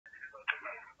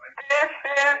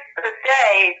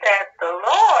day that the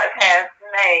Lord has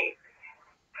made.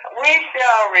 We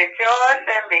shall rejoice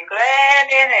and be glad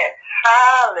in it.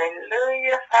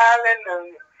 Hallelujah,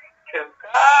 hallelujah. To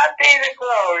God be the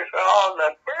glory for all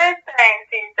the good things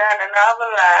he's done in our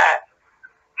lives.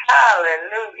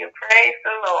 Hallelujah, praise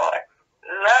the Lord.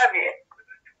 Love you.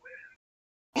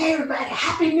 Hey everybody,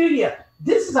 Happy New Year.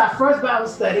 This is our first Bible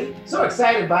study. So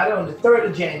excited about it on the 3rd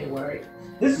of January.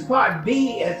 This is part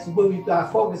B, as what we are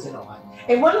focusing on.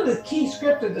 And one of the key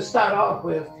scriptures to start off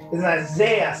with is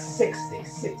Isaiah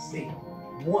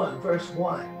 61, verse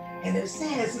 1. And it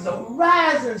says,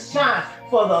 arise and shine,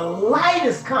 for the light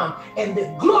is come, and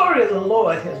the glory of the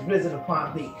Lord has risen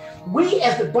upon thee. We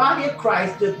as the body of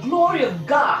Christ, the glory of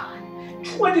God,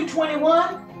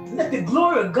 2021, let the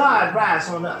glory of God rise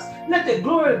on us. Let the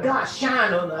glory of God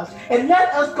shine on us. And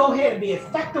let us go ahead and be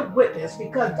effective witness,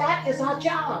 because that is our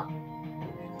job.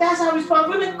 That's our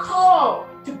responsibility. We've been called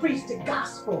to preach the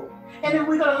gospel. And if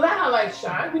we're going to let our light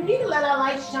shine, we need to let our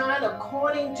light shine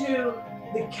according to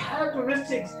the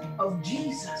characteristics of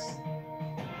Jesus.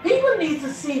 People need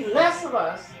to see less of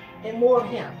us and more of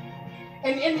him.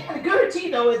 And the guarantee,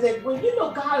 though, is that when you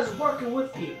know God is working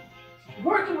with you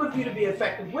to be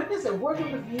effective witness, and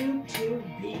working with you to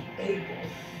be able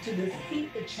to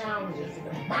defeat the challenges and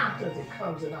the mountains that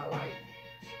comes in our life.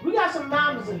 We got some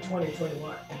mountains in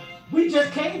 2021. We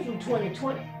just came from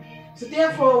 2020. So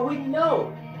therefore, we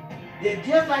know that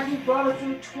just like he brought us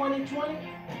through 2020,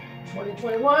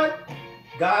 2021,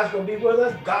 God's going to be with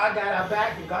us. God got our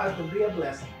back, and God's going to be a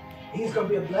blessing. He's going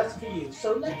to be a blessing for you.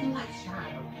 So let the light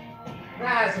shine on you.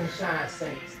 Rise and shine,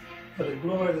 saints, for the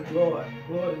glory of the Lord. The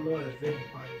glory of the Lord is risen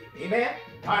upon you. Amen?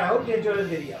 All right, I hope you enjoyed the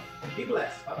video. Be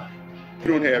blessed. Bye-bye. If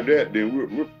we don't have that, then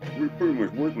we're pretty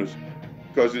much worthless,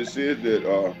 because it says that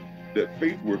that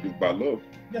faith worketh by love.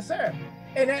 Yes, sir.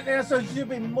 And so you should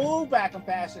be moved by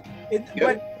compassion.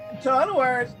 But in other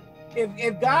words,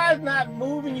 if God's not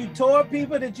moving you toward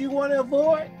people that you want to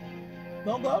avoid,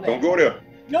 don't go there. Don't go there.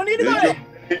 You don't need to go there.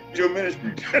 It's your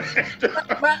ministry.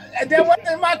 That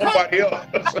wasn't my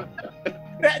calling.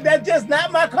 That's just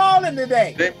not my calling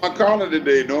today. It ain't my calling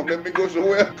today. Don't let me go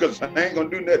somewhere, because I ain't gonna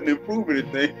do nothing to improve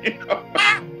anything.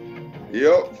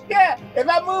 Yep. Yeah. If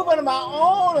I move under my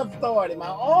own authority, my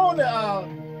own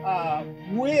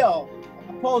will,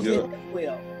 opposing his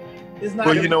will, it's not.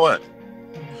 Well, you know what?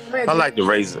 I like to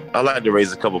raise a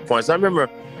couple points. I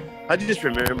just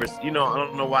remember, you know, I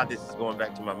don't know why this is going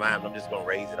back to my mind. I'm just going to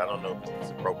raise it. I don't know if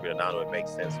it's appropriate or not, or it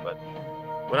makes sense. But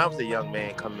when I was a young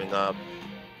man coming up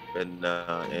and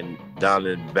down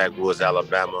in backwoods,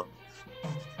 Alabama,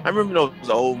 I remember those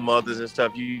old mothers and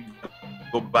stuff. You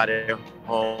go by their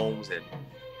homes, and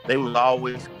they was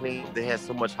always clean. They had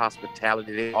so much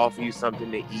hospitality. They offer you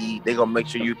something to eat. They gonna make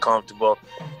sure you're comfortable.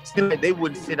 Seems like they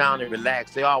wouldn't sit down and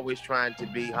relax. They always trying to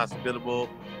be hospitable.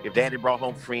 If daddy brought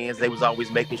home friends, they was always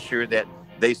making sure that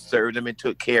they served them and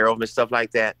took care of them and stuff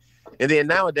like that. And then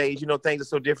nowadays, you know, things are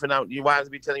so different now. You wives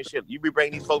be telling you shit. You be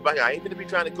bringing these folks back here. I ain't gonna be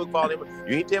trying to cook for all them.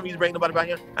 You ain't telling me you bring nobody back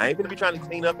here. I ain't gonna be trying to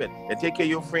clean up and take care of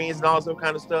your friends and all some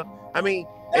kind of stuff. I mean,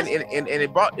 and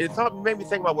it made me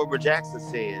think about what Robert Jackson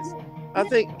says. I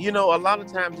think, you know, a lot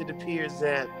of times it appears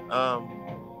that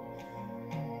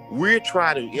we're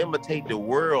trying to imitate the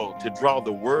world to draw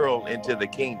the world into the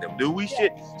kingdom.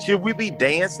 Should we be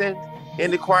dancing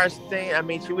in the choir stand? I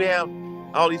mean, should we have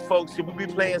all these folks? Should we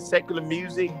be playing secular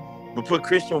music but put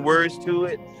Christian words to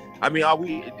it? I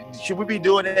mean, should we be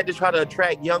doing that to try to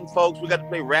attract young folks? We got to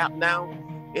play rap now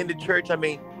in the church. I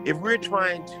mean, if we're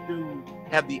trying to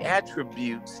have the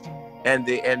attributes and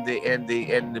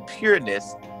the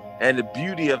pureness and the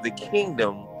beauty of the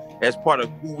kingdom as part of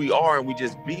who we are, and we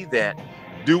just be that,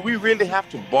 do we really have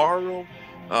to borrow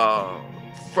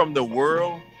from the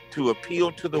world to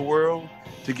appeal to the world,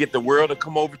 to get the world to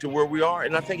come over to where we are?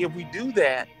 And I think if we do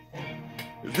that,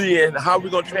 then how are we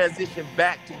going to transition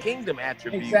back to kingdom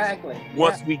attributes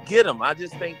once we get them? I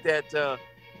just think that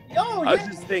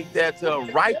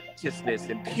righteousness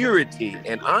and purity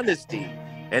and honesty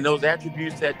and those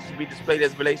attributes that should be displayed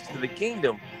as relates to the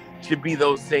kingdom should be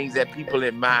those things that people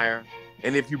admire.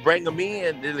 And if you bring them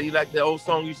in, like the old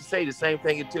song used to say, the same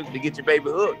thing it took to get your baby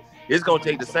hooked, it's going to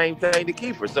take the same thing to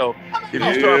keep her. So if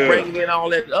you start bringing in all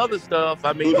that other stuff,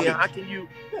 I mean, then how can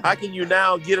you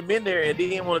now get them in there and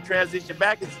then want to transition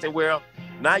back and say, well,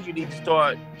 now you need to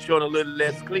start showing a little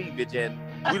less cleavage, and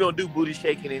we don't do booty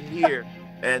shaking in here.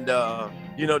 And,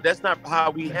 you know, that's not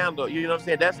how we handle, you know what I'm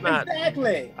saying? That's not.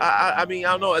 Exactly. I mean,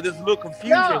 I don't know. There's a little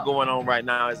confusion going on right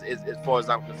now as far as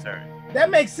I'm concerned. That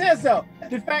makes sense, though.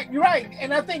 In fact, you're right.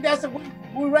 And I think that's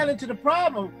we run into the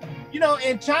problem. You know,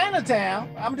 in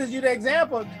Chinatown, I'm just use the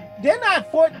example, they're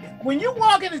not for. When you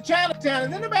walk into Chinatown,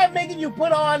 is anybody making you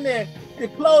put on the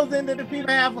clothing that the people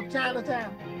have for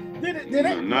Chinatown?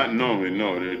 Not normally,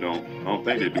 no, they don't. I don't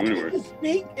think they do anyway. You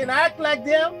speak and act like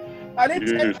them? Are they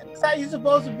telling you that's how you're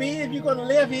supposed to be if you're going to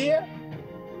live here?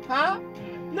 Huh?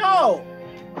 No.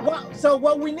 So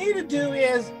what we need to do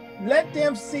is let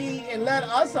them see and let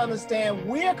us understand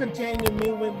we're continuing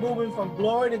moving from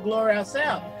glory to glory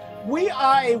ourselves. We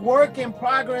are a work in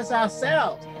progress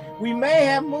ourselves. We may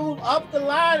have moved up the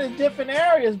line in different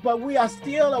areas, but we are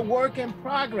still a work in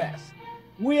progress.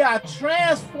 We are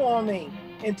transforming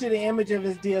into the image of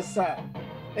his dear son.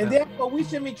 And therefore we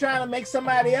shouldn't be trying to make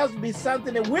somebody else be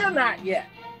something that we're not yet.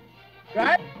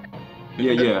 Right?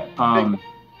 Yeah.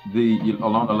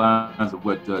 Along the lines of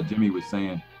what Jimmy was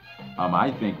saying,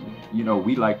 I think,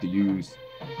 we like to use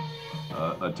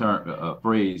a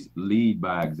phrase, lead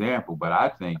by example, but I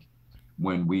think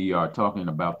when we are talking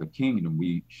about the kingdom,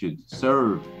 we should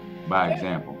serve by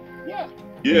example. Yeah.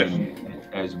 Yes.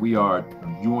 And as we are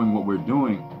doing what we're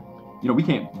doing, we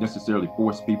can't necessarily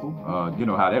force people. You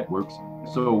know how that works.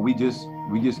 So we just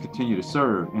continue to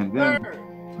serve. And then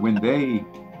when they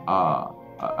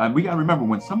and we got to remember,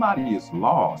 when somebody is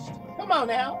lost, come on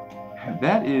now,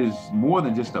 that is more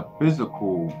than just a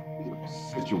physical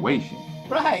situation.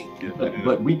 Right.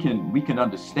 But we can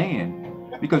understand,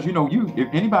 because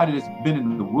if anybody that's been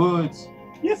in the woods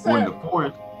or in the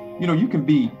forest, you can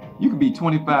be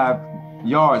 25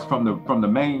 yards from the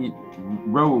main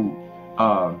road,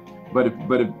 but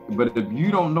if you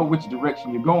don't know which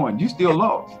direction you're going, you're still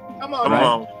lost. Come on,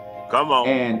 right? Come on.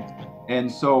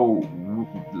 And so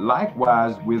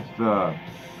likewise with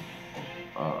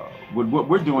what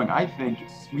we're doing, I think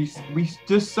we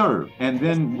just serve, and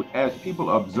then as people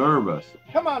observe us,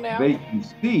 come on now, they can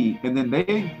see, and then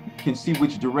they can see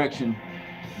which direction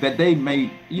that they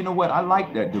may. You know what? I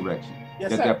like that direction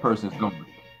that person's going.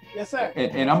 Yes, sir.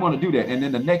 And I'm going to do that, and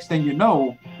then the next thing you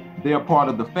know, they're part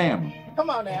of the family. Come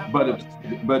on now. But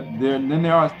then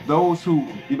there are those who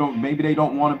maybe they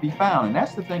don't want to be found, and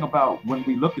that's the thing about when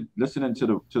we listening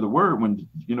to the word, when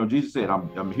Jesus said,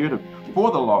 I'm here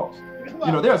for the lost.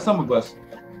 There are some of us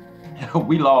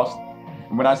we lost,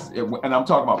 and I'm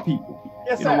talking about people.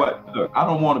 Yes, you know what? Look, I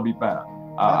don't want to be found.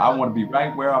 I want to be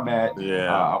right where I'm at.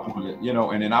 Yeah. I want to,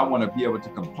 and then I want to be able to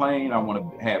complain. I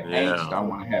want to have angst. I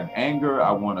want to have anger.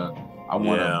 I want to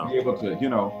be able to,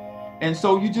 And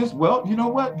so you just, you know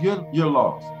what? You're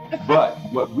lost. But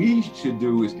what we should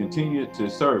do is continue to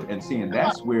serve and see, and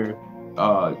that's where,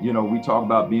 we talk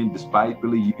about being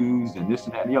despitefully used and this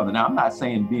and that and the other. Now, I'm not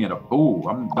saying being a fool.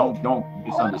 Don't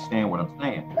misunderstand what I'm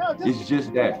saying. It's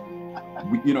just that,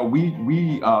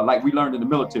 we like we learned in the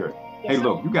military. Hey,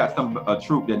 look, you got a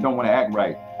troop that don't want to act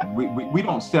right. We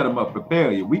don't set them up for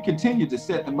failure. We continue to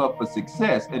set them up for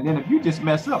success. And then if you just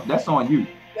mess up, that's on you.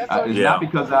 It's not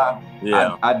because I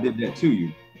did that to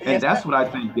you. And that's what I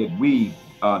think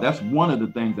that that's one of the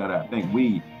things that I think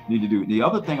we need to do. The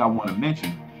other thing I want to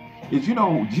mention is,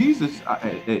 Jesus,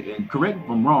 and correct me if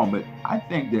I'm wrong, but I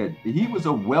think that he was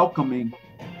a welcoming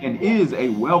and is a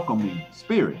welcoming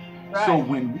spirit. Right. So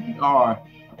when we are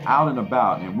out and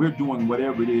about and we're doing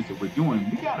whatever it is that we're doing,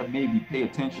 we got to maybe pay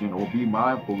attention or be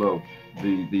mindful of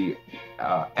the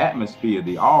atmosphere,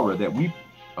 the aura that we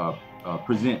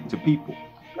present to people.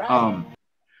 Right.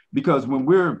 Because when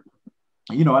we're,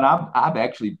 and I've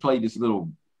actually played this little,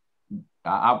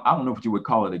 I don't know if you would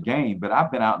call it a game, but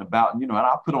I've been out and about, and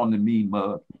I put on the mean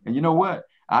mug, and you know what?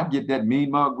 I get that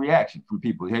mean mug reaction from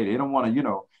people. Hey, they don't want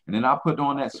to, and then I put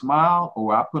on that smile,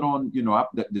 or I put on,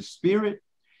 the spirit,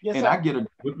 and I get a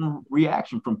different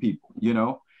reaction from people,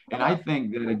 And I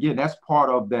think that, again, that's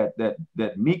part of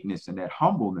that meekness and that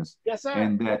humbleness. Yes, sir.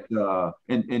 And that,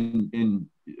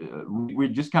 we're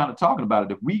just kind of talking about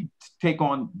it. If we take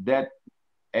on that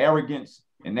arrogance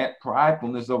and that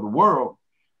pridefulness of the world,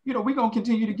 we're going to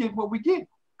continue to get what we get.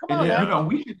 Come on, and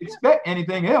we should expect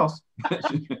anything else,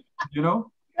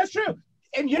 That's true.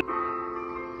 And